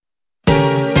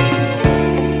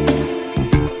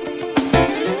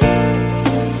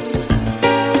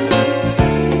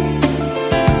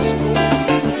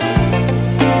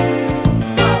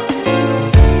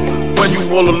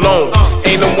alone.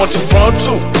 Ain't no one to run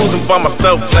to, cruising by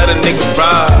myself, let a nigga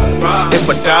ride. If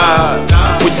I die,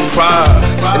 would you cry?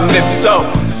 And if so,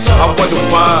 I wonder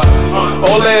why.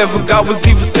 All I ever got was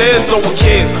even stairs, no one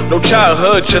cares. No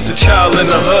childhood, just a child in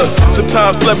the hood.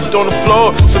 Sometimes slept on the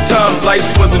floor, sometimes lights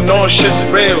wasn't on, shit's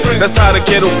real. That's how the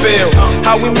ghetto feel.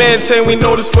 How we maintain, we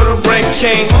notice for the rain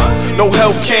came. No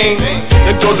help came,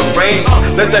 endure the rain.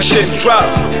 Let that shit drop,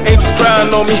 angels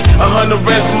crying on me. 100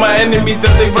 rents for my enemies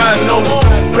if they riding on me.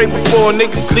 Pray before a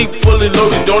nigga sleep, fully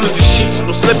loaded under the sheets.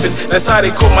 No slipping, that's how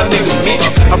they call my nigga Meech.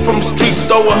 I'm from the streets,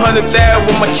 throw 100 there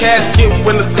with my casket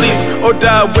when I sleep or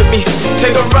die with me.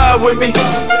 Take a ride with me.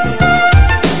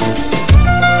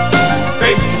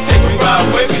 Baby, just take a ride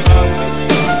with me.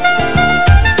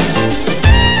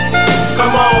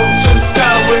 Come on to the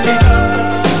sky with me.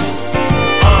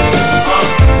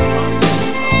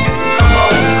 Come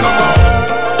on,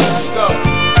 let's go.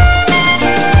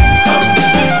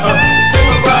 Take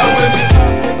a ride with me.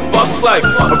 Fuck life,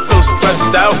 I feel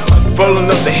stressed out. Rolling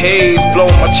up the haze,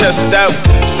 blowing my chest out.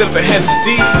 Sipping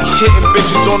Hennessy, hitting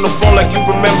bitches on the phone like you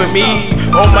remember me.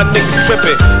 All my niggas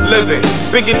tripping, living.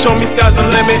 Biggie told me sky's the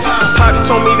limit. Pac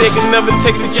told me they can never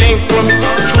take the game from me.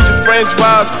 Choose your friends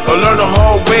wise or learn the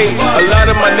hard way. A lot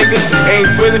of my niggas ain't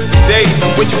with us today.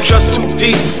 When you trust too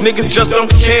deep, niggas just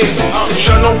don't care.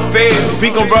 Show no fear,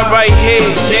 we gon' ride right here,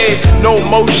 yeah. No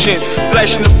emotions,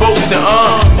 flashing the boasting,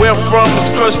 Where I'm from is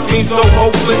crushed dreams, so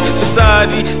hopeless.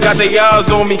 Society got their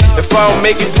eyes on me. If I don't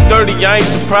make it to 30, I ain't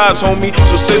surprised, homie.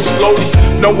 So sip slowly.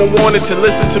 No one wanted to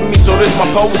listen to me, so this my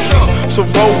poetry. So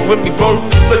roll with me, roll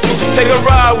with me, take a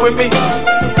ride with me.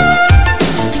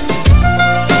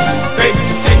 Baby,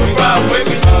 just take a ride with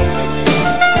me.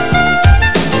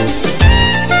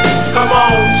 Come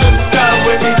on to the sky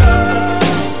with me.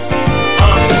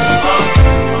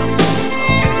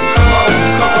 Come on,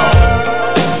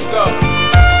 let's go.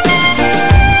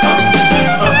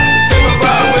 Take a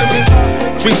ride with me.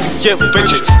 Dream to get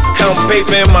richer. Count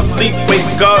paper in my sleep,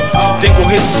 wake up, then go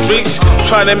hit the streets.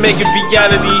 Trying to make it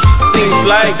reality, seems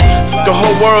like the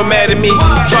whole world mad at me.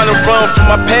 Trying to run from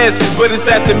my past, but it's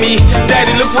after me.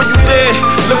 Daddy, look what you did,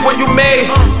 look what you made.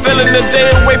 Feeling the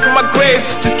day away from my grave.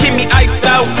 Just keep me iced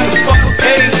out and fucking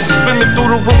paid. Screaming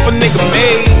through the roof, a nigga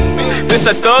made. This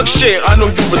that thug shit, I know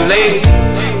you relate.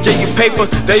 Get your paper,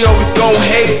 they always gon'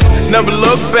 hate. Never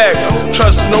look back,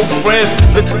 trust no friends.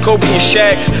 Look at Kobe and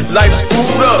Shaq, life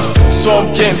screwed up, so I'm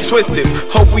getting twisted.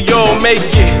 Hope we all make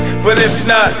it, but if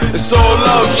not, it's all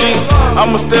love, G.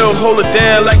 I'ma still hold it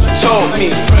down like you told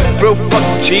me. Real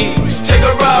fucking G's, take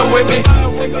a ride with me.